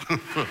 Satan.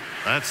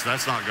 That's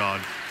not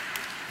God.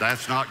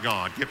 That's not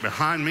God. Get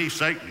behind me,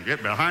 Satan.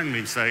 Get behind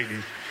me,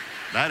 Satan.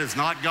 That is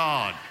not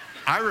God.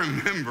 I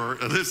remember,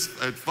 it's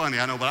funny,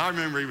 I know, but I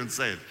remember even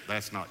saying,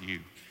 that's not you.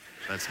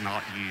 That's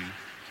not you.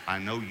 I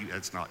know you,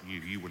 that's not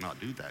you. You would not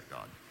do that,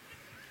 God.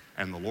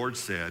 And the Lord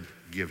said,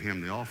 give him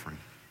the offering.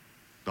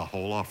 The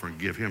whole offering,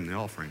 give him the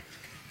offering.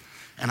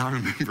 And I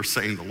remember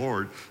saying to the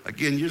Lord,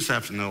 again, you just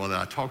have to know that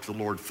I talk to the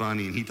Lord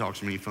funny and he talks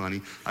to me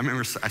funny. I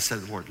remember I said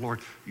to the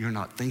Lord, you're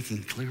not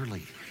thinking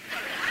clearly.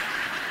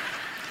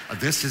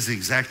 This is the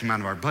exact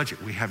amount of our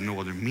budget. We have no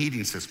other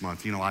meetings this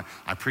month. You know,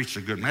 I preached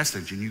a good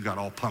message and you got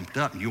all pumped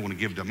up and you want to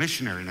give to a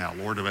missionary now,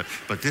 Lord.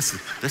 But this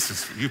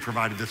is, you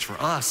provided this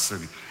for us.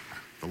 And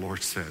the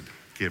Lord said,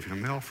 give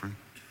him the offering.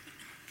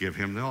 Give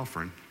him the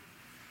offering.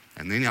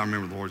 And then I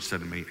remember the Lord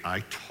said to me,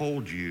 I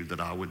told you that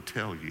I would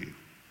tell you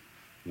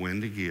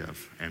when to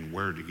give and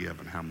where to give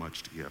and how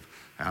much to give.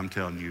 And I'm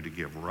telling you to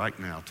give right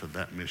now to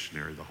that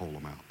missionary the whole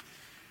amount.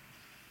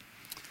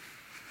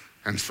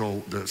 And so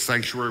the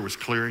sanctuary was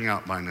clearing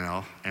out by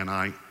now, and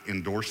I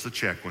endorsed the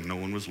check when no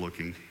one was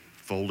looking,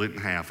 folded it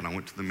in half, and I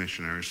went to the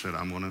missionary and said,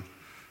 I'm going to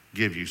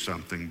give you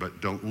something,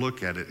 but don't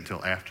look at it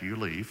until after you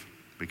leave,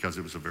 because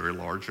it was a very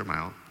large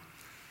amount.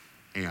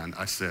 And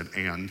I said,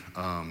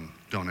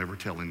 don't ever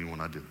tell anyone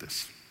I did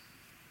this,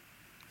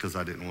 because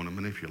I didn't want to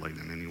manipulate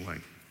in any way.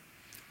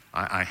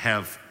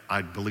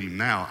 I believe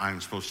now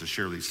I'm supposed to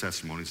share these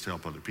testimonies to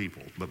help other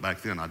people. But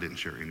back then I didn't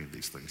share any of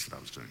these things that I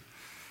was doing.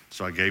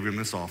 So I gave him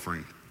this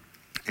offering,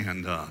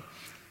 and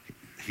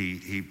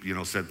he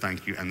said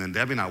thank you. And then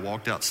Debbie and I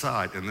walked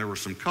outside, and there were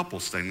some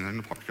couples standing in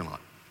the parking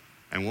lot.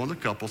 And one of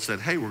the couples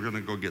said, hey, we're going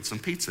to go get some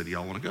pizza. Do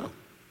y'all want to go?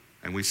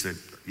 And we said,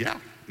 yeah,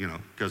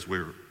 because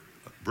we're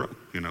broke,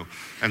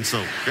 And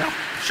so, yeah,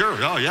 sure.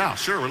 Oh, yeah,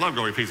 sure. We'd love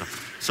to go eat pizza.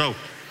 So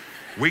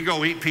we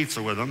go eat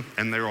pizza with them,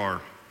 and there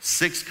are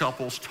 6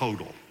 couples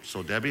total.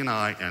 So Debbie and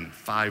I and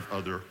 5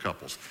 other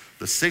couples.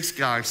 The 6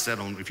 guys sat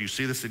on, if you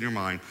see this in your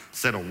mind,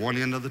 sat on one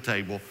end of the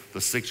table.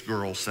 The 6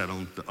 girls sat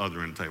on the other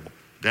end of the table.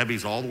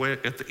 Debbie's all the way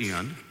at the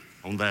end,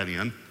 on that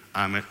end.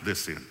 I'm at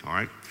this end, all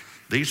right?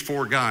 These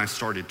 4 guys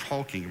started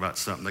talking about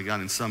something. They got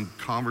in some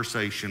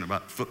conversation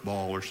about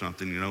football or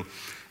something,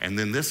 And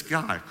then this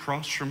guy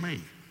across from me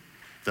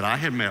that I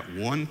had met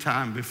one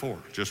time before,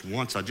 just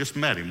once, I just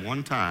met him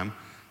one time,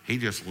 he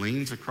just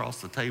leans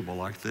across the table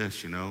like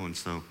this, And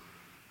so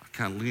I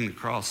kind of leaned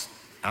across.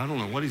 I don't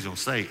know what he's going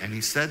to say. And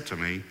he said to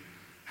me,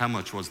 how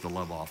much was the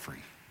love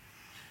offering?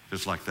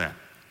 Just like that.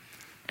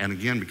 And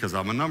again, because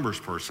I'm a numbers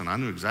person, I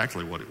knew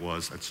exactly what it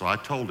was. And so I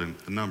told him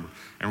the number.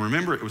 And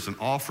remember, it was an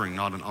offering,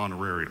 not an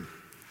honorarium.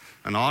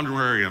 An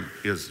honorarium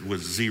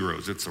was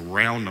zeros. It's a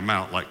round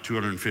amount, like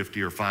 $250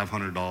 or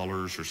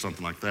 $500 or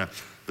something like that.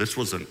 This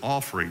was an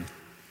offering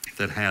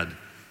that had,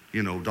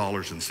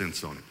 dollars and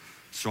cents on it.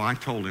 So I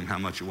told him how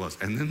much it was.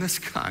 And then this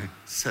guy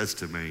says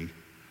to me,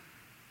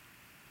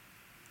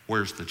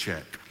 where's the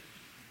check?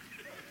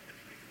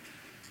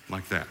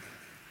 Like that.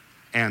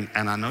 And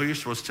I know you're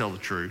supposed to tell the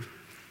truth,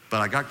 but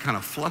I got kind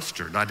of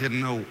flustered. I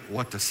didn't know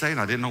what to say, and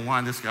I didn't know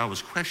why this guy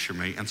was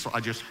questioning me. And so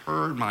I just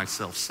heard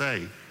myself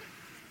say,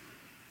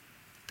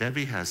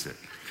 Debbie has it.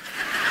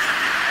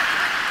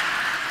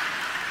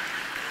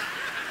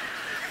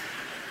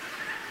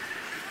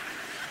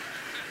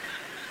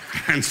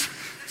 And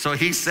so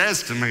he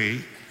says to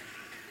me,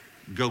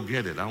 go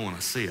get it. I want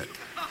to see it.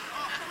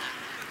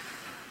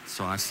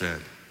 So I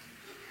said,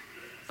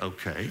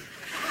 okay.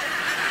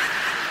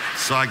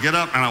 So I get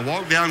up and I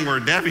walk down where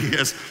Debbie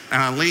is,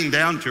 and I lean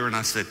down to her and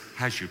I said,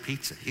 how's your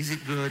pizza? Is it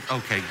good?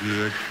 Okay,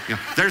 good.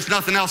 There's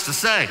nothing else to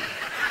say.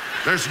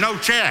 There's no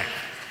check.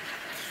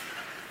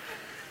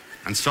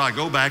 And so I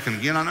go back, and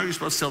again, I know you're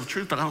supposed to tell the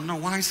truth, but I don't know,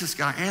 why is this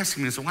guy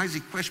asking me this? Why is he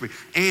questioning me?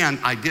 And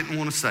I didn't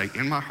want to say,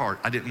 in my heart,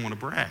 I didn't want to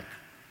brag.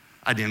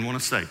 I didn't want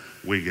to say,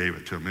 we gave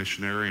it to a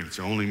missionary, and it's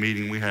the only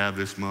meeting we have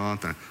this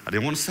month. And I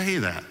didn't want to say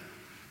that.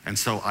 And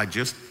so I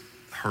just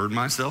heard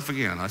myself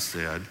again. I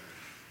said,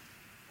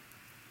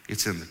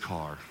 it's in the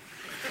car.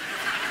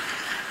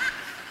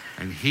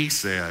 And he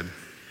said,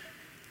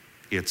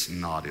 it's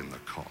not in the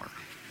car.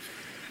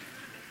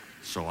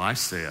 So I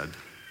said,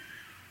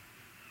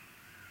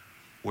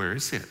 where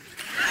is it?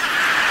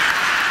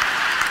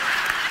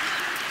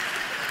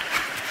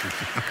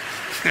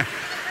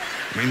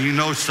 I mean, you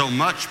know so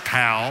much,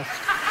 pal.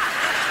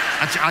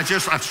 I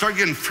started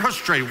getting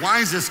frustrated. Why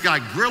is this guy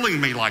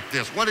grilling me like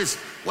this?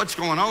 What's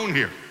going on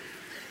here?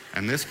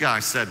 And this guy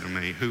said to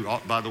me, who,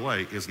 by the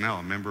way, is now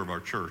a member of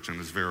our church and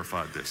has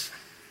verified this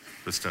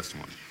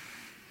testimony.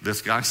 This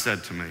guy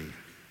said to me,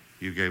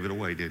 you gave it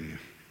away, didn't you?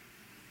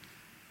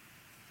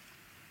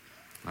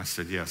 I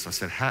said, yes. I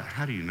said,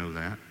 how do you know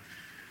that?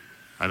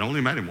 I'd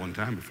only met him one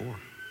time before.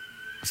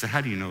 I said,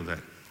 how do you know that?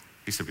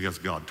 He said, because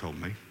God told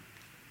me.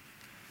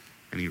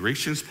 And he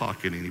reached in his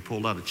pocket and he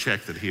pulled out a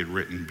check that he had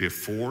written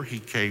before he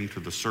came to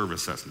the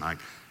service that night.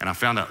 And I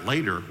found out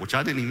later, which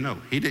I didn't even know,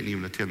 he didn't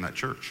even attend that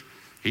church.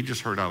 He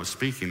just heard I was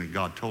speaking and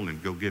God told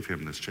him, go give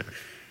him this check.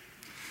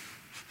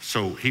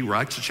 So he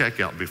writes a check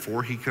out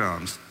before he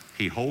comes.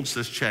 He holds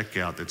this check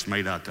out that's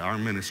made out to our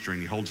ministry,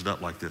 and he holds it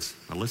up like this.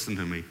 Now listen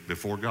to me,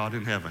 before God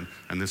in heaven,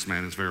 and this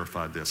man has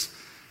verified this,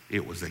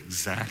 it was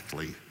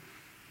exactly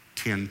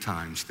 10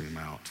 times the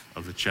amount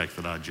of the check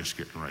that I'd just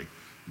gotten right,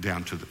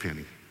 down to the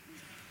penny.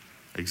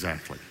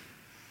 Exactly.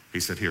 He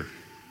said, here.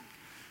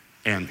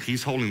 And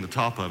he's holding the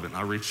top of it, and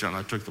I reached out and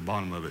I took the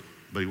bottom of it,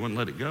 but he wouldn't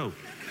let it go.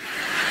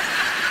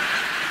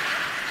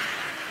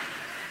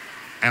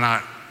 And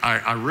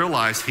I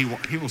realized he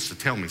wants to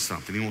tell me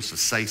something. He wants to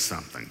say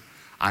something.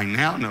 I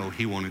now know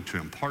he wanted to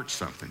impart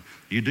something.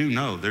 You do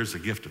know there's a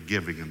gift of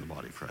giving in the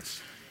body of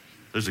Christ.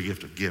 There's a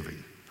gift of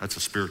giving. That's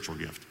a spiritual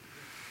gift.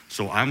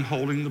 So I'm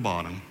holding the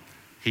bottom.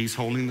 He's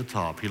holding the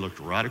top. He looked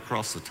right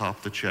across the top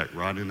of the check,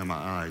 right into my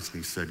eyes,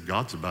 and he said,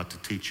 God's about to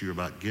teach you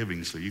about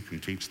giving so you can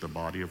teach the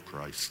body of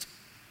Christ.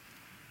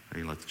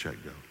 And he let the check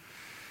go.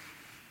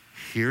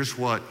 Here's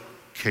what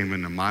came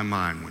into my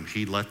mind when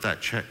he let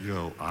that check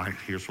go.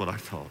 Here's what I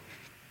thought.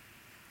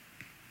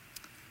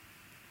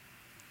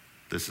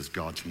 This is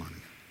God's money.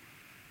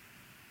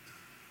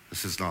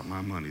 This is not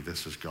my money.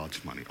 This is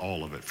God's money.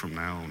 All of it from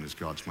now on is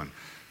God's money.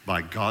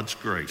 By God's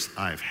grace,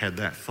 I have had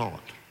that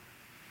thought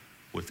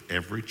with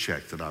every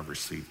check that I've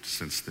received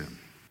since then.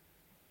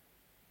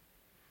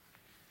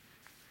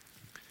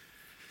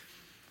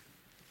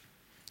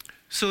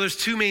 So there's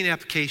two main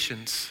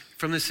applications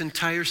from this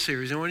entire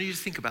series. I want you to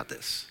think about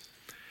this.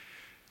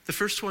 The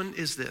first one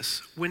is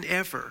this.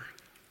 Whenever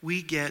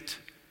we get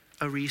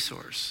a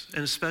resource,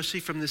 and especially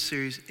from this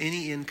series,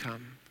 any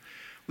income,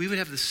 we would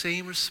have the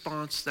same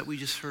response that we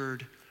just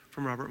heard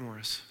from Robert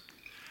Morris.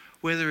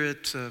 Whether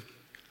it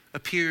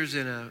appears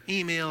in an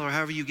email or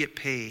however you get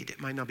paid, it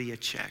might not be a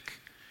check.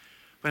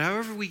 But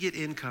however we get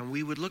income,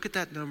 we would look at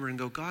that number and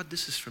go, God,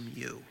 this is from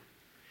you.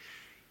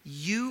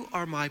 You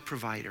are my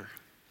provider.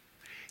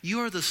 You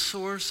are the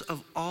source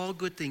of all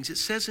good things. It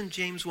says in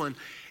James 1,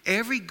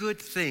 every good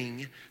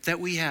thing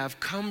that we have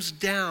comes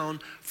down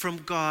from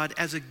God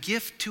as a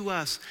gift to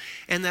us,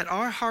 and that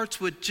our hearts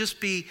would just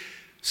be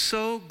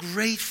so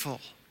grateful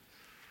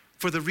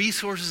for the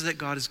resources that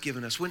God has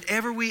given us.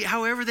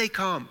 However they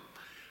come,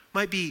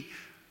 might be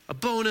a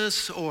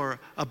bonus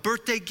or a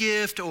birthday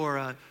gift or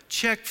a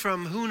check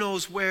from who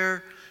knows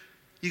where.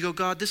 You go,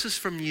 God, this is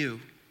from you.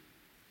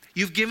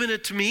 You've given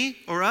it to me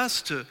or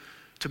us to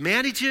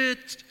manage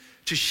it,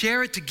 to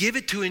share it, to give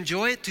it, to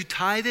enjoy it, to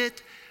tithe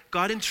it.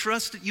 God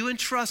you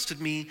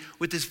entrusted me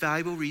with this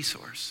valuable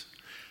resource.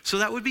 So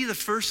that would be the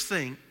first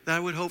thing that I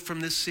would hope from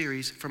this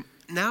series. From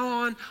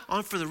now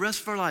on for the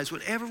rest of our lives,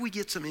 whenever we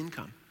get some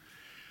income,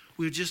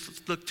 we would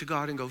just look to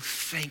God and go,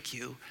 thank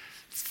you,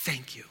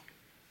 thank you.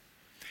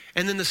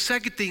 And then the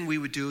second thing we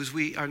would do is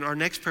our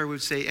next prayer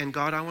would say, and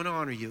God, I want to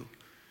honor you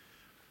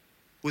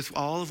with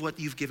all of what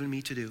you've given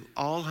me to do,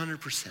 all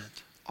 100%.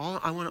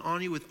 I want to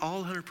honor you with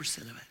all 100%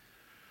 of it.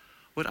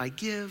 What I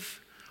give,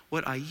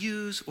 what I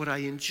use, what I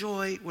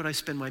enjoy, what I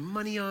spend my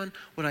money on,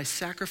 what I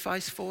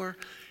sacrifice for,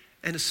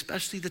 and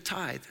especially the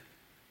tithe.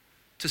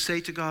 To say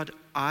to God,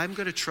 I'm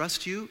going to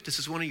trust you. This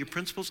is one of your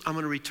principles. I'm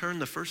going to return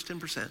the first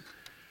 10%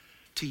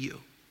 to you.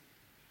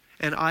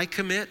 And I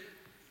commit,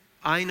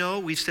 I know,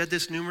 we've said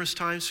this numerous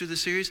times through the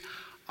series,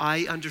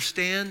 I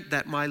understand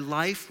that my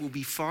life will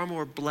be far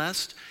more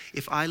blessed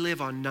if I live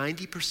on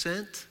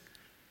 90%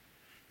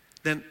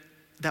 than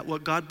that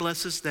what God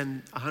blesses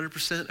than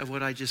 100% of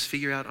what I just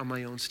figure out on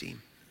my own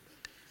steam.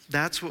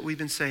 That's what we've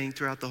been saying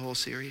throughout the whole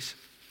series.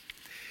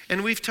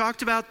 And we've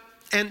talked about,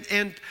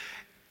 and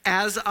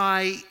as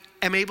I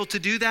am able to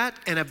do that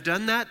and have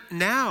done that,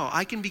 now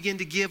I can begin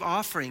to give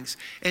offerings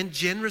and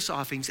generous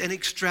offerings and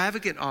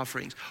extravagant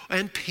offerings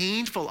and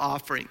painful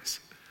offerings.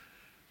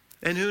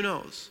 And who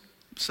knows,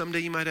 someday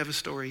you might have a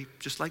story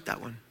just like that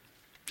one,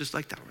 just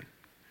like that one.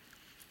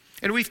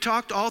 And we've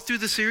talked all through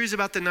the series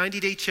about the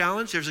 90-day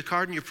challenge. There's a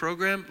card in your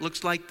program,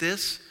 looks like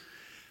this.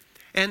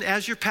 And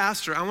as your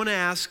pastor, I want to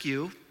ask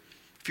you,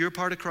 if you're a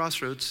part of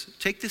Crossroads,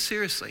 take this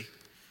seriously.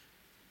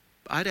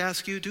 I'd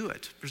ask you, do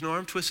it. There's no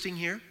arm twisting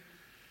here.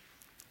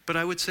 But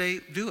I would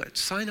say, do it.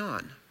 Sign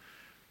on.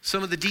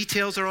 Some of the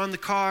details are on the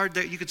card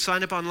that you could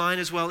sign up online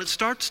as well. It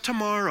starts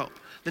tomorrow.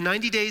 The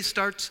 90 days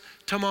starts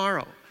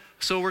tomorrow.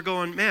 So we're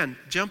going, man,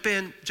 jump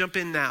in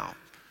now.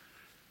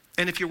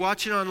 And if you're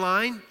watching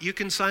online, you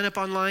can sign up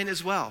online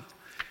as well.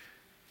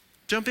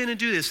 Jump in and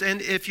do this.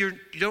 And if you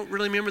don't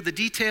really remember the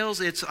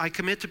details, I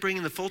commit to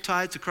bringing the full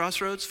tithe to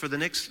Crossroads for the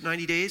next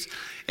 90 days.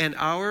 And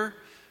our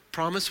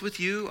promise with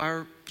you,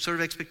 our sort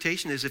of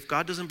expectation is if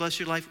God doesn't bless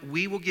your life,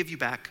 we will give you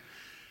back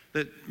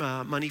the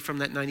money from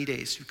that 90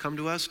 days. You come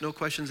to us, no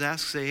questions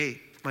asked, say,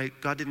 hey,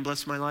 God didn't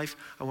bless my life.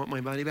 I want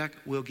my money back.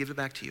 We'll give it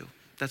back to you.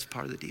 That's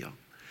part of the deal.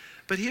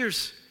 But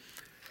here's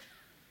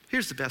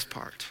the best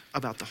part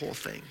about the whole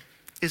thing,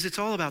 is it's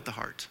all about the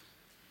heart.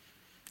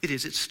 It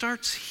is. It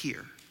starts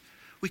here.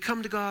 We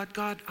come to God,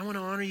 God, I want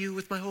to honor you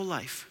with my whole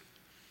life.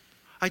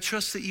 I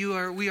trust that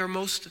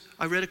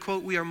I read a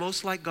quote, we are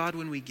most like God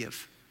when we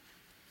give.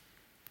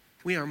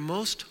 We are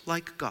most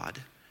like God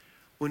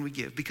when we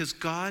give, because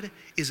God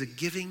is a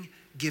giving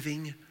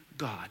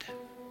God.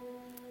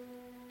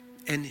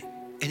 And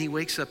he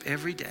wakes up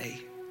every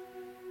day.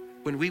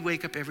 When we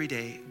wake up every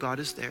day, God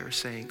is there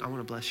saying, I want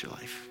to bless your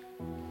life.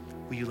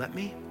 Will you let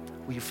me?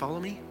 Will you follow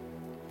me?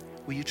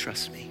 Will you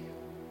trust me?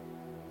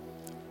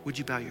 Would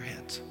you bow your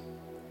heads?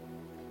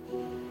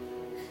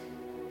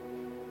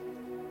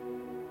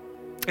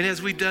 And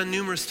as we've done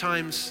numerous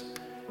times,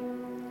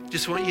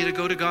 just want you to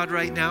go to God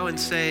right now and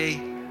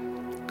say,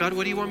 God,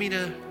 what do you want me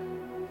to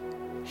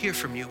hear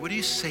from you? What are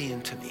you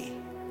saying to me?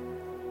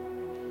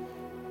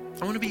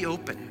 I want to be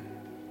open.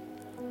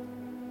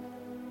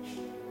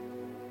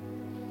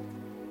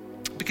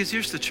 Because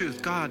here's the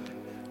truth. God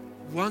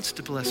wants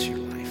to bless your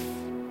life.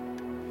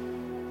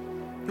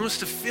 He wants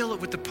to fill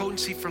it with the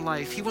potency for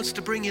life. He wants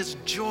to bring his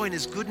joy and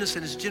his goodness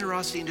and his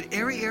generosity into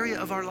every area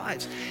of our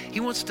lives.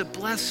 He wants to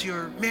bless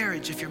your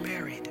marriage if you're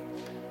married.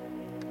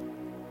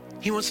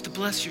 He wants to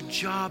bless your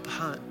job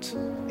hunt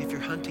if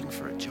you're hunting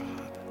for a job.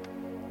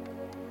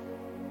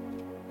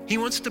 He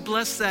wants to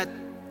bless that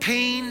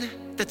pain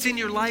that's in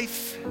your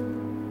life.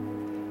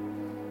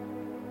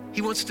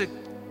 He wants to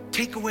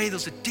take away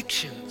those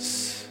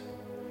addictions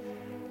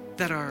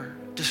that are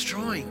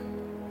destroying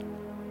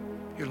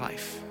your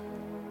life.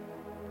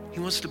 He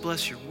wants to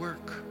bless your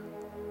work.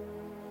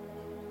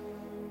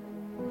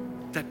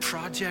 That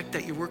project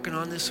that you're working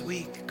on this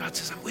week, God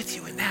says, I'm with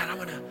you in that. I'm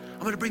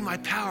gonna bring my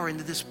power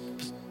into this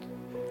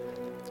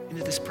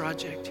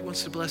project. He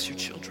wants to bless your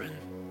children.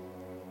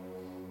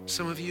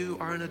 Some of you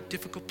are in a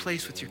difficult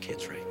place with your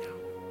kids right now.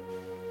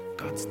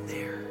 God's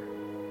there.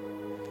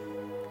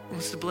 He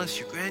wants to bless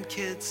your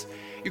grandkids,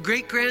 your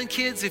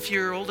great-grandkids if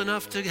you're old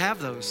enough to have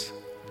those.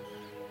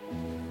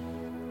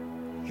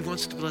 He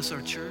wants to bless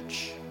our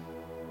church.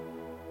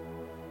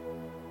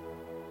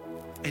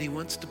 And he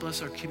wants to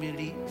bless our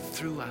community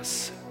through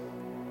us.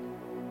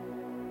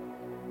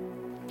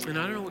 And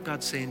I don't know what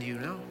God's saying to you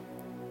now.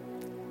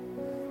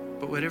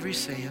 But whatever he's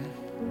saying,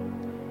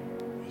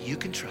 you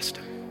can trust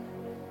him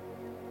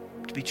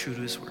to be true to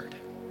his word.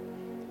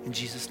 In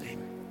Jesus'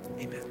 name,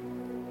 amen.